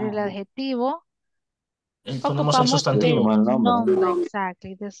decir el adjetivo, Ponemos el ocupamos el sustantivo. Como el nombre. nombre,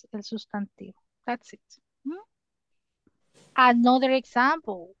 exactly, el sustantivo. That's it. Another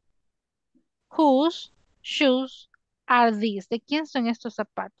example. Whose shoes are these? ¿De quién son estos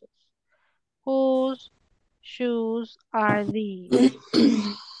zapatos? Whose shoes are these?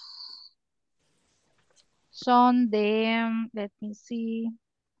 Son de, let me see.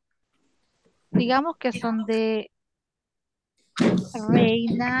 Digamos que son de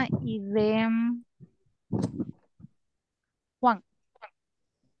Reina y de Juan.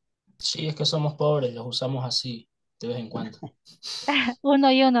 Sí, es que somos pobres, los usamos así de vez en cuando.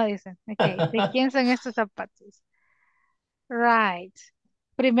 Uno y uno dicen. Ok, ¿de quién son estos zapatos? Right.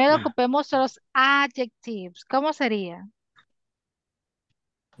 Primero ocupemos los adjectives. ¿Cómo sería?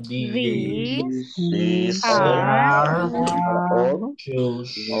 These These are Or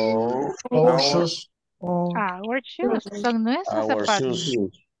shoes. our our shoes. Son nuestros our zapatos.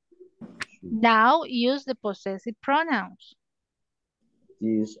 shoes. Now use the possessive pronouns.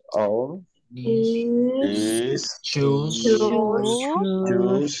 These are These Shoes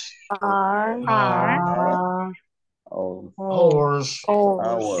shoes Are our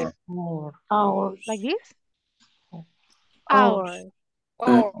ours. like this. Our.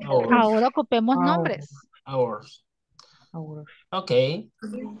 Ahora ocupemos nombres. Ours. Okay.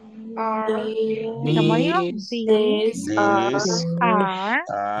 ¿Estamos ahí? These These these are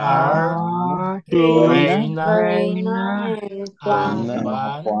are Reina, Reina and Reina, Juan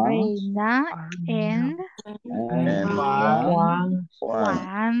Juan, Reina and and Juan Juan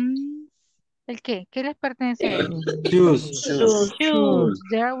Juan. ¿El qué? ¿Qué les pertenece a ellos? Shoes. shoes. Shoes.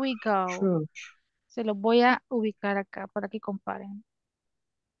 There we go. Se los voy a ubicar acá para que comparen.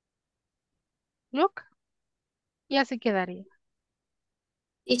 Look. Y así quedaría.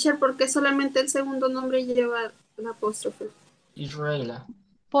 Teacher, ¿por qué solamente el segundo nombre lleva la apóstrofe? Israela.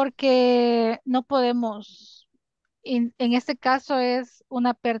 Porque no podemos, en este caso es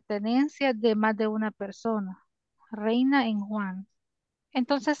una pertenencia de más de una persona. Reina en Juan.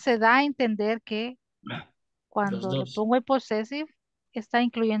 Entonces se da a entender que Los cuando le dos. pongo el possessive, está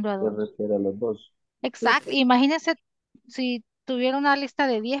incluyendo a se dos. refiere a los dos. Exacto. Imagínense si tuviera una lista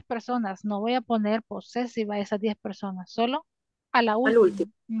de 10 personas, no voy a poner possessive a esas 10 personas, solo a la Al última.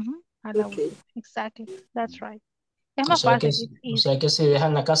 último. Ujú, a la Ok. última. Exactly. That's right. Es O más sea que, fácil. It's o sea easy. que si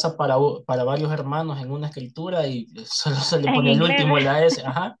dejan la casa para varios hermanos en una escritura y solo se le En pone el inglés. último la S.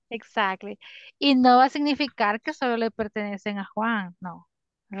 Ajá. Exactly. Y no va a significar que solo le pertenecen a Juan. No.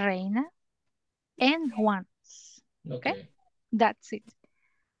 Reina en Juan. Ok. Okay. That's it.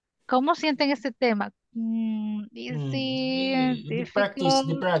 ¿Cómo sienten este tema? Easy, The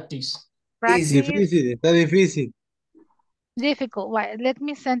difficult, practice. Easy, practice, difícil, está difícil. difficult. Wait, let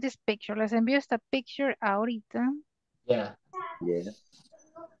me send this picture. Les envío esta picture ahorita. Ya. Yeah.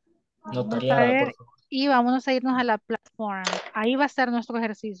 Vamos a Notariada, por ver favor. y vámonos a irnos a la plataforma. Ahí va a estar nuestro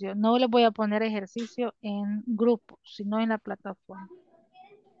ejercicio. No les voy a poner ejercicio en grupos, sino en la plataforma.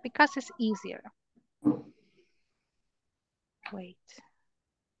 Because it's easier. Wait.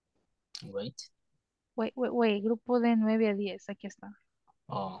 Wait. Grupo de 9 a 10. Aquí está.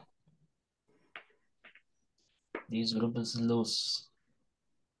 Oh. This group is loose.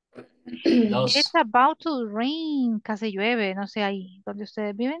 It's Dos. about to rain. Casi llueve. No sé ahí donde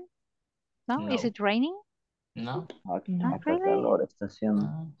ustedes viven. No? Is No. it raining? No. Not Acá really. calor está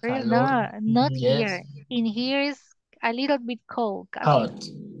haciendo. Really? Calor. No, not Yes. here. In here is a little bit cold. Casi. Hot.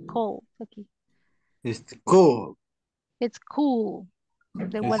 Cold. Aquí. It's cool. It's cool.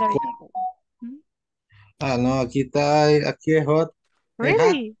 The It's weather is cool. cool. Hmm? Ah, no, aquí es hot. Es hot.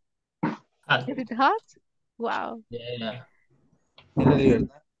 Really? Hot. Is it hot? Wow. Yeah. Es la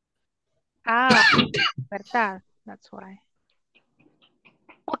libertad. Ah, verdad. That's why.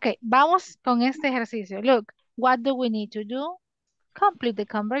 Ok, vamos con este ejercicio. Look, what do we need to do? Complete the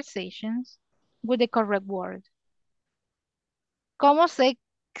conversations with the correct word. ¿Cómo sé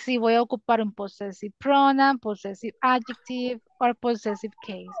si voy a ocupar un possessive pronoun, possessive adjective o possessive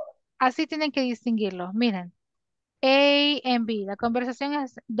case? Así tienen que distinguirlo. Miren, A and B. La conversación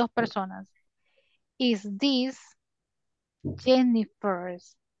es dos personas. Is this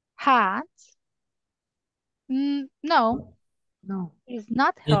Jennifer's hat? No. No. It's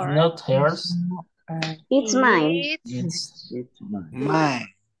not It's her. not hers. It's mine. It's Mine.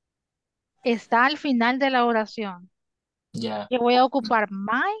 está al final de la oración. Yeah. Que voy a ocupar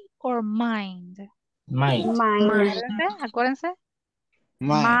my or mind. Mine. Mine. Acuérdense.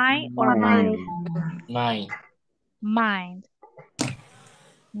 Mine. My or mind. Mine. Mind.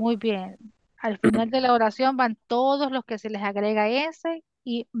 Muy bien. Al final de la oración van todos los que se les agrega ese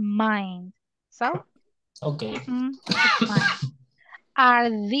y mind. So, Okay. it's mine. Are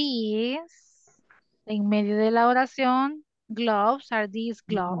these, en medio de la oración, gloves? Are these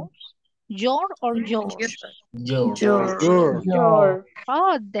gloves? Your or yours? Yours. Your.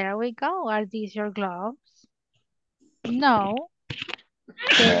 Oh, there we go. Are these your gloves? No,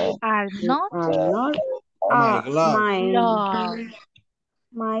 they are not Are not My glove. mine. gloves.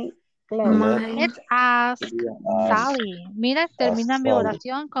 My glove. Let's ask Sally. Mira, termina mi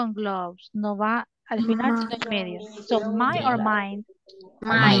oración con gloves. No va al final, sino en medio. So, my or mine?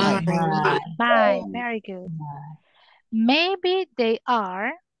 Mine. Mine. Very good. Maybe they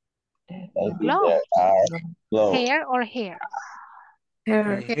are gloves. Hair or hairs?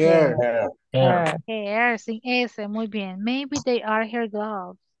 Here. Hair. Hair, sin S. Muy bien. Maybe they are hair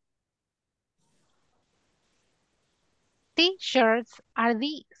gloves. T-shirts are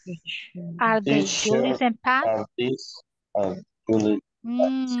these? Are they Julie's and Pat?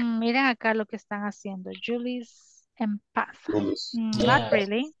 Miren acá lo que están haciendo. Julie's and Pat. Not Yeah.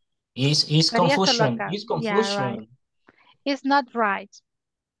 really. It's Sería solo confusion. acá. It's Yeah, right. confusion. It's not right.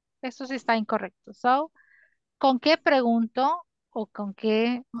 Eso sí está incorrecto. So, ¿con qué pregunto o con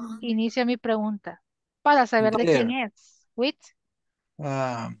qué inicio mi pregunta? Para saber de quién There. es. With.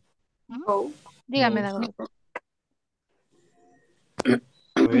 Dígame, No. Dagoberto.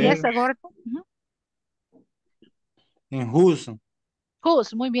 A ver. Yes, Dagoberto. En whose.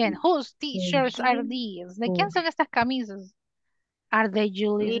 Whose, muy bien. Whose t-shirts are these? ¿De quién son estas camisas? Are they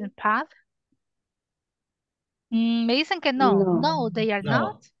Julie's and Pat? Me dicen que no. No, they are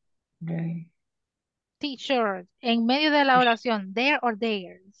not. T-shirt. En medio de la oración. Their or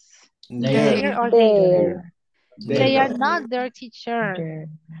theirs. Their or theirs. They are not their t-shirts.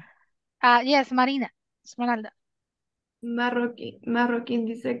 Yes, Marina. Esmeralda. Marroquín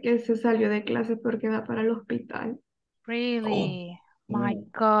dice que se salió de clase porque va para el hospital. Really? My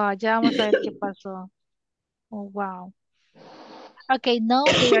God. Ya vamos a ver qué pasó. Oh, wow. Okay, no,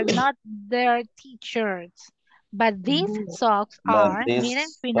 they are not their t-shirts. But these socks are, miren,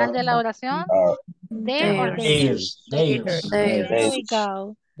 final de la oración, their or theirs. Theirs. There we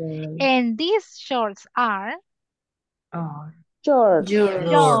go. And these shorts are Yours.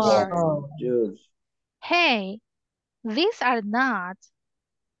 yours. Hey, these are not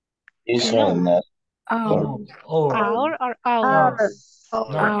blue. Or. Our or ours?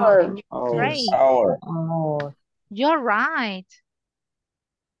 Our. Great. You're right.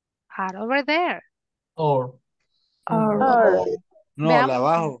 Are over there. Or. Our. No, Veamos. la de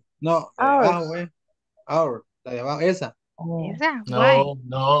abajo. No, la de abajo, Our. La de abajo, esa. Esa, why?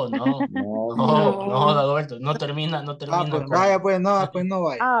 No, Dagoberto, no termina Pues con- vaya, pues no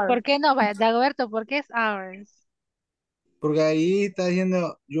vaya. ¿Por qué no? Vaya, Dagoberto, ¿por qué es ours? Porque ahí está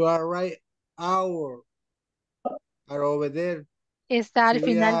diciendo, you are right, our. Are over there. ¿Está al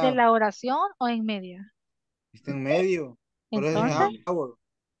final de Sería, la oración o en medio? está en medio. Por eso es Entonces, our.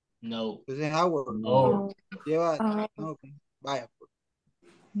 No. Entonces es our. Or. Lleva, no, vaya.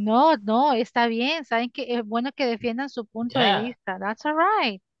 no, está bien. Saben que es bueno que defiendan su punto de Yeah. vista. That's all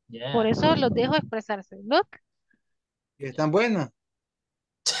right. Yeah. Por eso los dejo expresarse. Look, Y están buenas.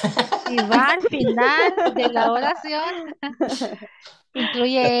 si va al final de la oración,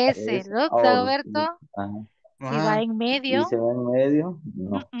 incluye ese. Look, Dagoberto. Si va Ajá. en ¿Y medio, se va en medio?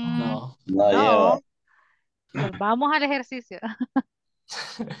 No. No. No lleva. no. Volvamos al ejercicio.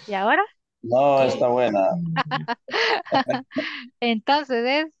 ¿Y ahora? No, Ok. está buena. Entonces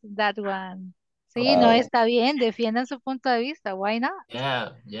es that one. Sí, no Wow. está bien. Defiendan su punto de vista. Why not?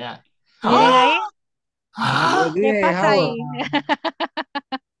 Yeah, yeah. Miren ahí. Yo ¿Qué dije pasa Howard. ahí?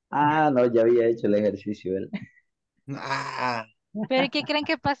 Ah, no, ya había hecho el ejercicio él. Ah, ¿Pero qué creen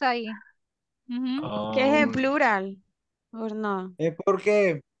que pasa ahí? ¿Qué es el Um, plural? ¿O no? es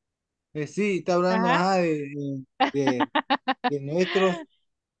porque sí, está hablando Ajá. ajá, de, de nuestros.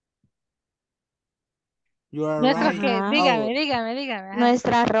 You are Nuestros right. que, Ajá. dígame, Our. dígame, dígame. Ajá.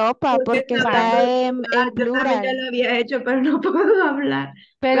 Nuestra ropa, Porque porque está Vaya. hablando está de en plural. Yo también ya plural. lo había hecho, pero no puedo hablar.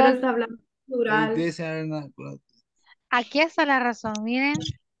 Pero Pero está hablando de plural. These are not clothes. aquí está la razón. Miren.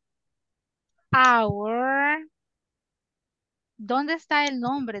 Our. ¿Dónde está el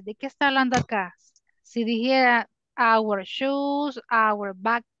nombre? ¿De qué está hablando acá? Si dijera our shoes, our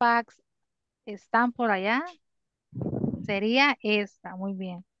backpacks, ¿están por allá? Sería esta, muy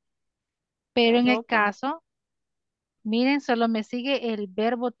bien. Pero La en el ropa. caso, miren, solo me sigue el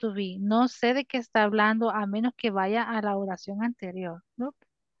verbo to be. No sé de qué está hablando a menos que vaya a la oración anterior. ¿No?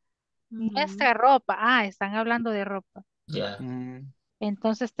 Ujú. Nuestra ropa. Ah, están hablando de ropa. yeah. Mm.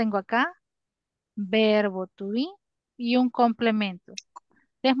 Entonces tengo acá verbo to be y un complemento.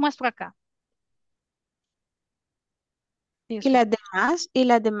 Les muestro acá. Y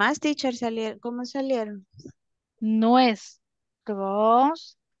las demás teachers salieron, ¿cómo salieron? Nuestros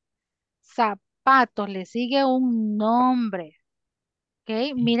zapatos. Le sigue un nombre.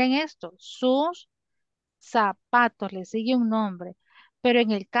 ¿Ok? Miren esto. Sus zapatos. Le sigue un nombre. Pero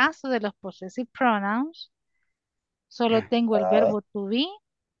en el caso de los possessive pronouns, solo tengo el Ah, verbo to be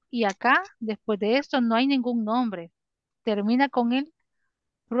y acá, después de esto, no hay ningún nombre. Termina con el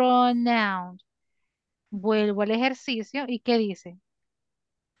pronoun. Vuelvo al ejercicio y ¿qué dice?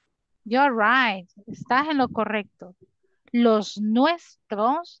 You're right. Estás en lo correcto. Los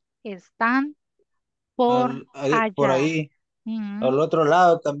nuestros están por Por allá. ahí. Ujú. Al otro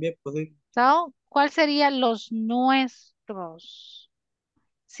lado también, pues sí. So, ¿cuál sería los nuestros?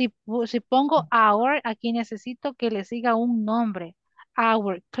 Si pongo our, aquí necesito que le siga un nombre.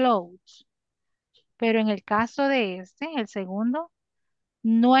 Our clothes. Pero en el caso de este, el segundo,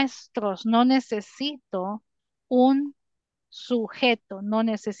 nuestros, no necesito un sujeto, no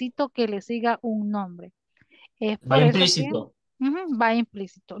necesito que le siga un nombre. Es Va por eso que implícito. va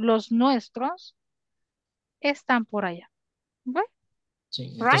implícito. Los nuestros están por allá. ¿Ve? Sí.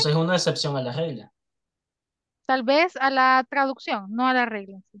 Right? Entonces es una excepción a la regla. Tal vez a la traducción, no a la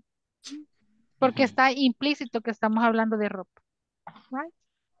regla en sí. Porque Ujú. está implícito que estamos hablando de ropa. Right?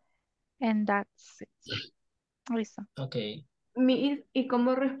 And that's it. Listo. Ok. ¿Y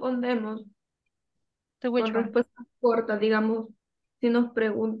cómo respondemos? To which Con one? respuestas cortas, digamos, si nos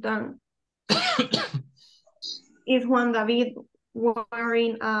preguntan, ¿is Juan David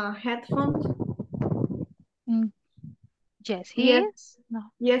wearing a headphones? Mm, yes, he Yes, is.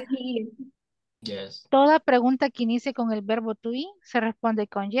 No. yes, he is. Yes. Toda pregunta que inicie con el verbo to be se responde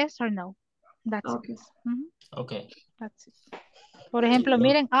con yes or no. That's it. Okay. Ujú, Ok. that's it. Por ejemplo,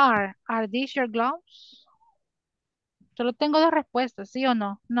 miren, are these your gloves? Solo tengo dos respuestas, ¿sí o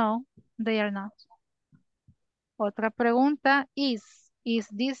no? No, they are not. Otra pregunta, is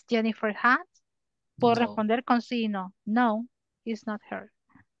this Jennifer hat? Puedo No. responder con sí y no. No, it's not her.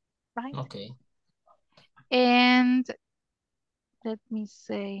 Right? Ok. And let me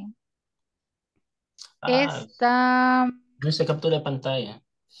say, Ah, esta, no hice captura de pantalla.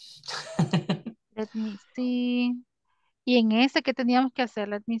 let me see. Y en ese, ¿qué teníamos que hacer?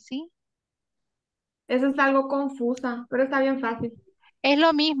 Let me see. Eso es algo confusa, pero está bien fácil. Es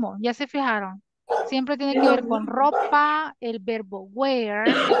lo mismo, ya se fijaron. Siempre tiene Es que lo ver con mismo. ropa, el verbo wear.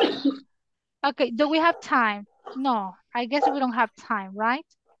 Okay, do we have time? No, I guess we don't have time, right?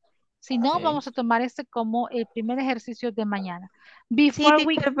 Si no, Ok. vamos a tomar este como el primer ejercicio de mañana. Sí, Before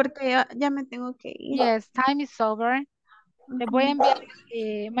we, teacher, porque ya me tengo que ir. yes, time is over. Les voy a Ujú.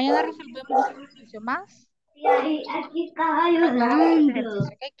 enviar, mañana resolvemos un ejercicio más Y ahí, aquí estaba para aclarar este ayudando.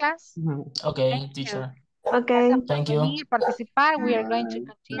 ejercicio. ¿Ok, class? Ok, Thank you. teacher. Gracias Ok. por Thank you. venir, participar. We are going to Bye.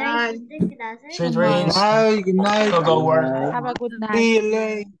 continue Bye. ¿Hiciste clase? Sweet tomorrow. dreams. Good night. Go, go, Good work. night. Have a good night. See you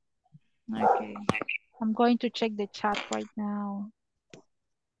later. Okay. I'm going to check the chat right now.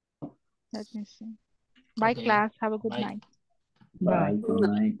 Let me see. Bye, Ok. class. Have a good Bye. night. Bye. Good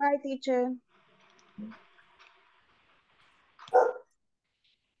night. Bye, teacher.